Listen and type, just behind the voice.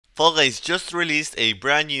Fall Guys just released a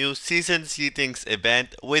brand new season seatings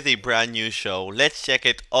event with a brand new show. Let's check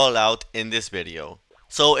it all out in this video.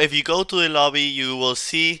 So if you go to the lobby, you will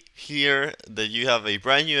see here that you have a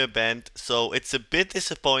brand new event. So it's a bit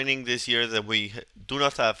disappointing this year that we do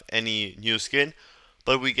not have any new skin,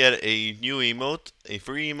 but we get a new emote, a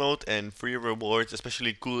free emote, and free rewards.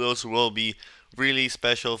 Especially kudos will be really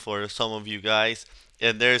special for some of you guys.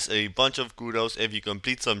 And there's a bunch of kudos if you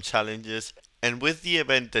complete some challenges. And with the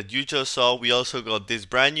event that you just saw, we also got this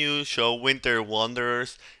brand new show, Winter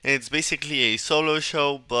Wanderers, and it's basically a solo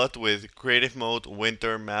show but with creative mode,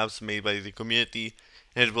 winter maps made by the community,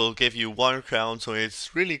 and it will give you 1 crown, so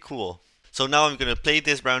it's really cool. So now I'm gonna play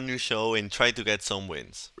this brand new show and try to get some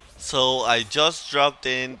wins. So I just dropped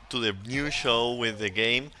in to the new show with the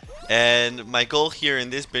game, and my goal here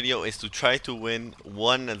in this video is to try to win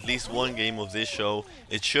at least one game of this show.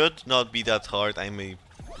 It should not be that hard. I'm a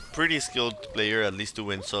pretty skilled player, at least to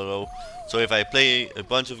win solo, so if I play a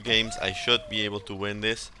bunch of games I should be able to win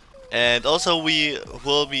this. And also we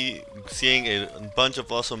will be seeing a bunch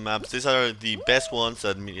of awesome maps. These are the best ones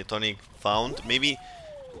that Mediatonic found. Maybe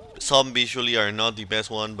some visually are not the best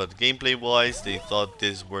one, but gameplay wise they thought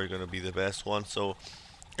these were gonna be the best one, so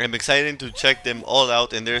I'm excited to check them all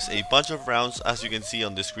out. And there's a bunch of rounds as you can see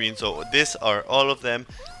on the screen, so these are all of them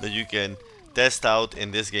that you can test out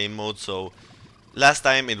in this game mode. So last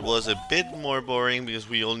time it was a bit more boring because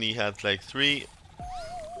we only had like 3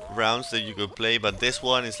 rounds that you could play, but this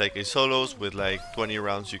one is like a solos with like 20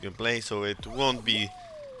 rounds you can play, so it won't be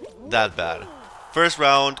that bad. First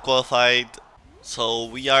round qualified, so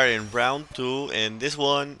we are in round 2, and this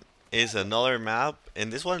one is another map,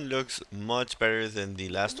 and this one looks much better than the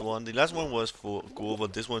last one. The last one was cool,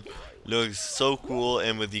 but this one looks so cool,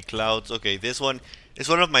 and with the clouds. Okay, this one is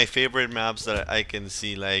one of my favorite maps that I can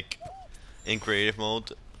see like in creative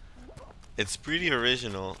mode. It's pretty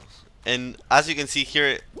original, and as you can see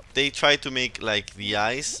here they tried to make like the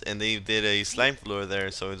ice and they did a slime floor there,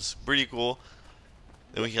 so it's pretty cool.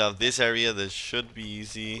 Then we have this area that should be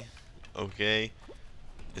easy. Okay,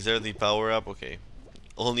 is there the power up? Okay,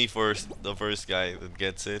 only for the first guy that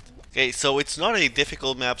gets it. Okay, so it's not a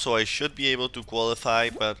difficult map, so I should be able to qualify,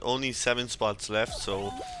 but only 7 spots left,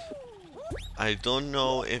 so I don't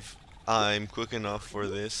know if I'm quick enough for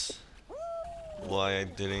this. Why I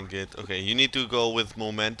didn't get... Okay, you need to go with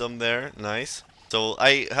momentum there. Nice. So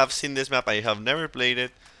I have seen this map, I have never played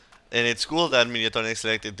it, and it's cool that Mediatonic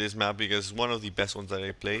selected this map because it's one of the best ones that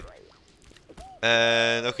I played.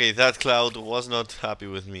 And okay, that cloud was not happy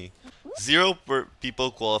with me. 0 people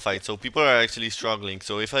qualified, so people are actually struggling.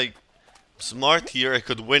 So if I smart here, I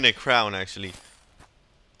could win a crown actually.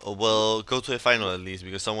 Oh, well, go to the final at least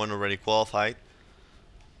because someone already qualified.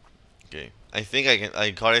 Okay, I think I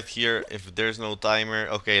got it here if there's no timer.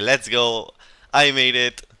 Okay, let's go. I made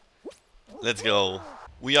it. Let's go.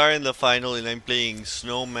 We are in the final and I'm playing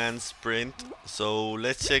Snowman Sprint. So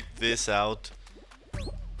let's check this out.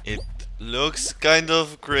 It looks kind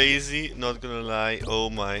of crazy, not gonna lie. Oh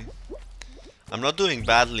my. I'm not doing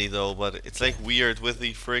badly though, but it's like weird with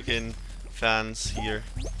the freaking fans here.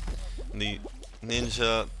 The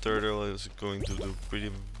Ninja Turtle is going to do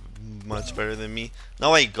pretty much better than me.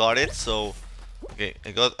 Now I got it, so okay,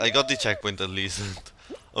 I got the checkpoint at least.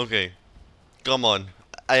 Okay, come on.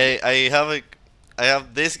 I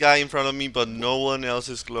have this guy in front of me, but no one else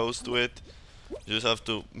is close to it. You just have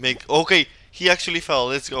to make... Okay, he actually fell.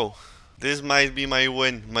 Let's go. This might be my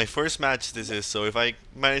win, my first match this is, so if I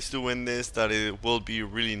manage to win this, that it will be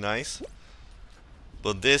really nice.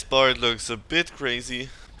 But this part looks a bit crazy.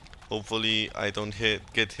 Hopefully I don't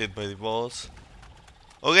get hit by the balls.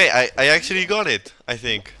 Okay, I actually got it, I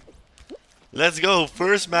think. Let's go,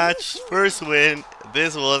 first match, first win.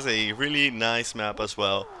 This was a really nice map as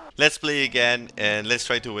well. Let's play again and let's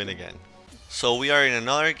try to win again. So we are in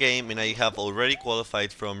another game and I have already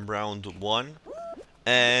qualified from round 1.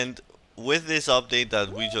 And with this update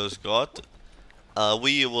that we just got,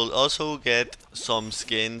 we will also get some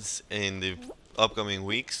skins in the upcoming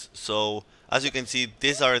weeks. So as you can see,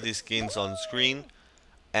 these are the skins on screen.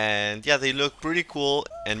 And yeah, they look pretty cool,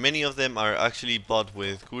 and many of them are actually bought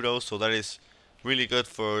with kudos, so that is really good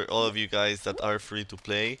for all of you guys that are free to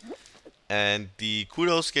play. And the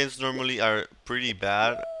kudos skins normally are pretty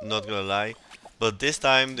bad, not gonna lie, but this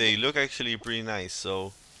time they look actually pretty nice,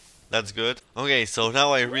 so that's good. Okay, so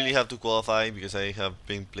now I really have to qualify because I have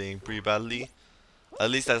been playing pretty badly. At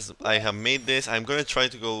least as I have made this, I'm gonna try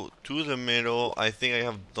to go to the middle. I think I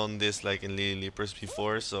have done this like in Lily Leapers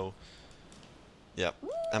before, so yeah,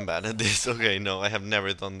 I'm bad at this. Okay, no, I have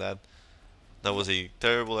never done that. That was a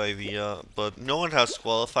terrible idea, but no one has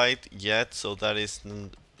qualified yet, so that is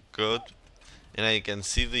good. and I can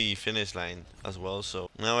see the finish line as well. So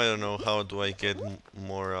now I don't know how do I get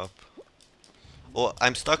more up. Oh,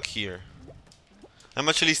 I'm stuck here. I'm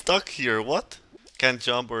actually stuck here. What? Can't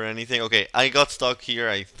jump or anything. Okay, I got stuck here.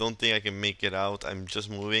 I don't think I can make it out. I'm just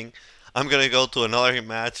moving. I'm gonna go to another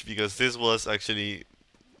match because this was actually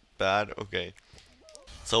bad. Okay.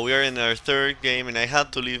 So we are in our third game and I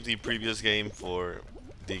had to leave the previous game for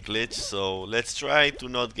the glitch. So let's try to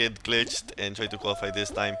not get glitched and try to qualify this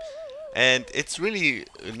time. And it's really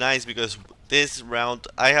nice because this round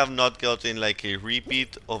I have not gotten like a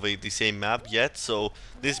repeat of the same map yet. So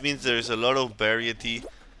this means there's a lot of variety,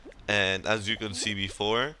 and as you could see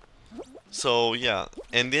before. So yeah,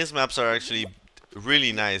 and these maps are actually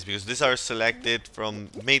really nice because these are selected from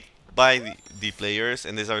made by the players,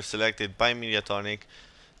 and these are selected by Mediatonic,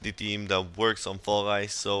 the team that works on Fall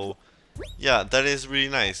Guys. So yeah, that is really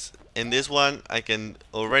nice. In this one I can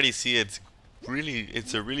already see it's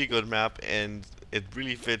a really good map and it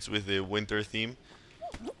really fits with the winter theme.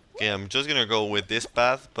 Okay, I'm just gonna go with this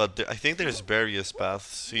path, but I think there's various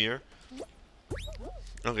paths here.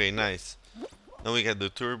 Okay, nice. Now we got the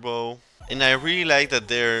turbo. And I really like that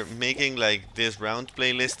they're making like this round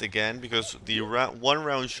playlist again, because the one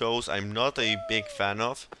round shows I'm not a big fan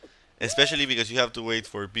of, especially because you have to wait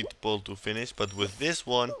for people to finish. But with this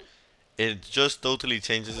one, it just totally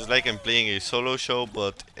changes. It's like I'm playing a solo show,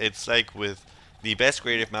 but it's like with the best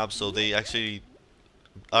creative maps, so they actually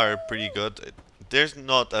are pretty good. They're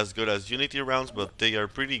not as good as Unity rounds, but they are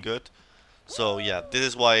pretty good. So yeah, this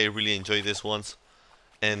is why I really enjoy these ones,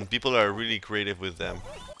 and people are really creative with them.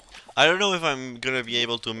 I don't know if I'm gonna be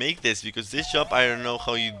able to make this because this jump, I don't know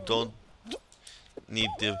how you don't need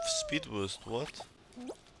the speed boost. What?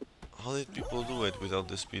 How did people do it without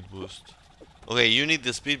the speed boost? Okay, you need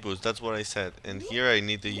the speed boost, that's what I said. And here I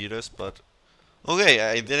need the Urus, but okay,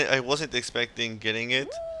 I wasn't expecting getting it.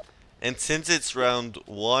 And since it's round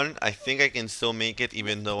 1, I think I can still make it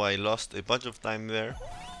even though I lost a bunch of time there.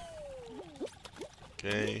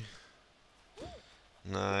 Okay.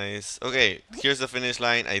 Nice. Okay, here's the finish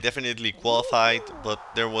line. I definitely qualified, but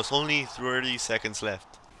there was only 30 seconds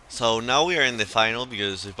left. So now we are in the final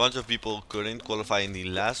because a bunch of people couldn't qualify in the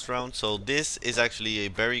last round. So this is actually a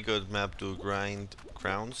very good map to grind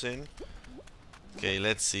crowns in. Okay,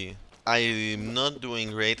 let's see. I'm not doing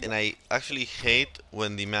great, and I actually hate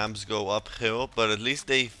when the maps go uphill, but at least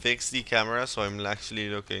they fixed the camera, so I'm actually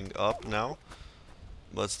looking up now.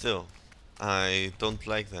 But still, I don't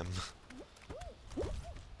like them.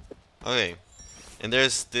 Okay, and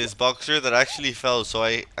there's this boxer that actually fell, so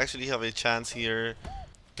I actually have a chance here.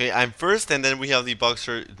 Okay, I'm first, and then we have the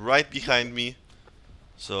boxer right behind me.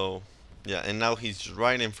 So, yeah, and now he's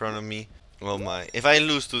right in front of me. Oh my, if I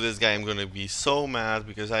lose to this guy, I'm gonna be so mad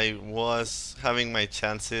because I was having my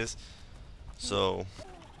chances. So,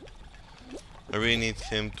 I really need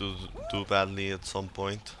him to do badly at some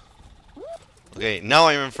point. Okay, now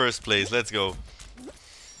I'm in first place, let's go.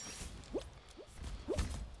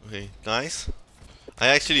 Okay, nice. I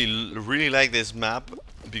actually really like this map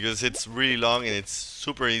because it's really long and it's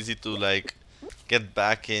super easy to like get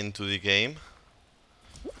back into the game.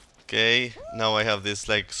 Okay, now I have this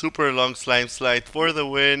like super long slime slide for the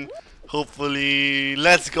win. Hopefully,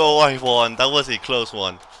 let's go, I won. That was a close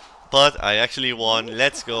one, but I actually won.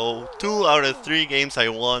 Let's go. 2 out of 3 games I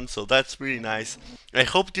won, so that's really nice. I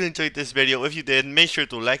hope you enjoyed this video. If you did, make sure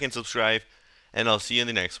to like and subscribe, and I'll see you in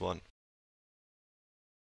the next one.